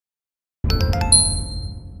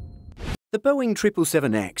The Boeing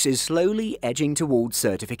 777X is slowly edging towards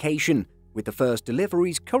certification, with the first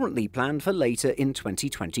deliveries currently planned for later in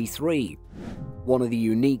 2023. One of the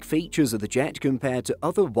unique features of the jet compared to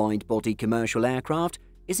other wide-body commercial aircraft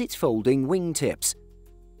is its folding wingtips.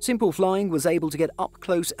 Simple Flying was able to get up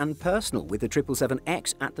close and personal with the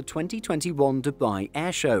 777X at the 2021 Dubai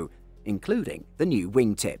Airshow, including the new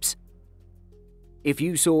wingtips. If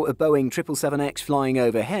you saw a Boeing 777X flying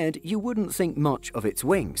overhead, you wouldn't think much of its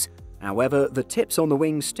wings. However, the tips on the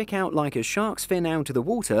wings stick out like a shark's fin out of the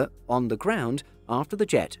water on the ground after the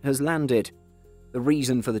jet has landed. The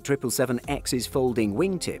reason for the 777X's folding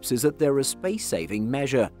wingtips is that they're a space-saving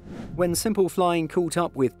measure. When Simple Flying caught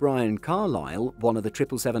up with Brian Carlisle, one of the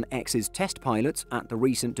 777X's test pilots at the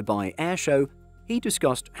recent Dubai Airshow, he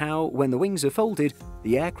discussed how, when the wings are folded,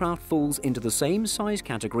 the aircraft falls into the same size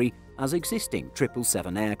category as existing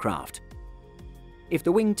 777 aircraft. If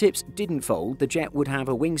the wingtips didn't fold, the jet would have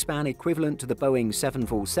a wingspan equivalent to the Boeing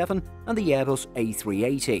 747 and the Airbus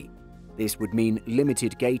A380. This would mean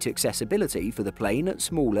limited gate accessibility for the plane at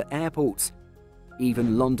smaller airports.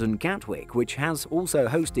 Even London Gatwick, which has also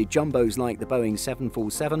hosted jumbos like the Boeing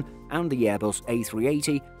 747 and the Airbus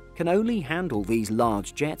A380, can only handle these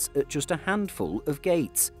large jets at just a handful of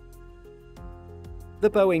gates. The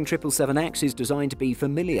Boeing 777X is designed to be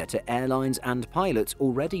familiar to airlines and pilots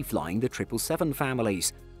already flying the 777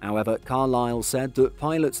 families. However, Carlisle said that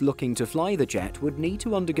pilots looking to fly the jet would need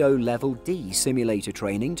to undergo Level D simulator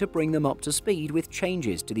training to bring them up to speed with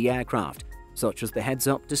changes to the aircraft, such as the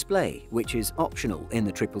heads-up display, which is optional in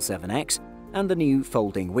the 777X, and the new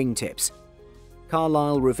folding wingtips.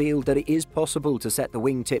 Carlisle revealed that it is possible to set the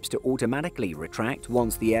wingtips to automatically retract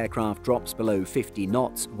once the aircraft drops below 50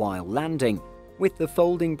 knots while landing, with the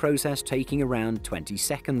folding process taking around 20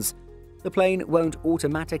 seconds. The plane won't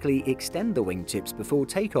automatically extend the wingtips before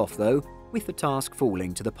takeoff though, with the task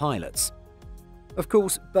falling to the pilots. Of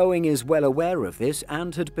course, Boeing is well aware of this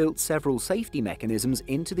and had built several safety mechanisms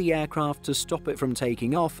into the aircraft to stop it from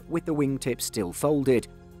taking off with the wingtips still folded.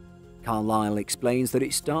 Carlisle explains that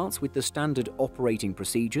it starts with the standard operating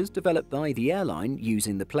procedures developed by the airline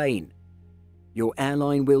using the plane. Your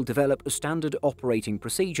airline will develop a standard operating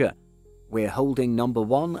procedure. We're holding number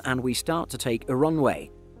 1 and we start to take a runway.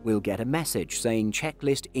 We'll get a message saying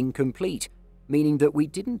checklist incomplete, meaning that we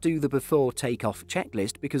didn't do the before takeoff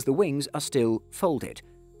checklist because the wings are still folded.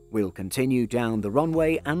 We'll continue down the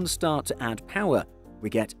runway and start to add power. We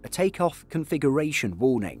get a takeoff configuration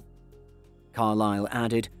warning. Carlisle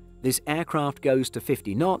added, "This aircraft goes to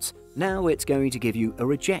 50 knots, now it's going to give you a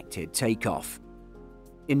rejected takeoff."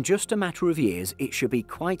 In just a matter of years, it should be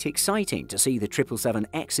quite exciting to see the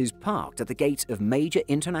 777X's parked at the gates of major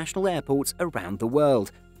international airports around the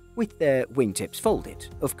world, with their wingtips folded,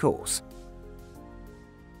 of course.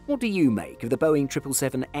 What do you make of the Boeing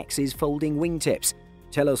 777X's folding wingtips?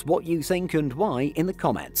 Tell us what you think and why in the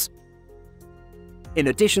comments. In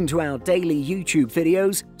addition to our daily YouTube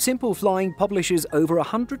videos, Simple Flying publishes over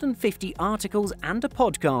 150 articles and a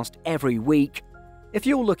podcast every week. If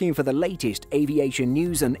you're looking for the latest aviation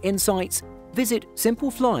news and insights, visit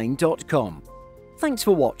simpleflying.com. Thanks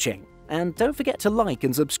for watching, and don't forget to like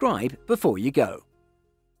and subscribe before you go.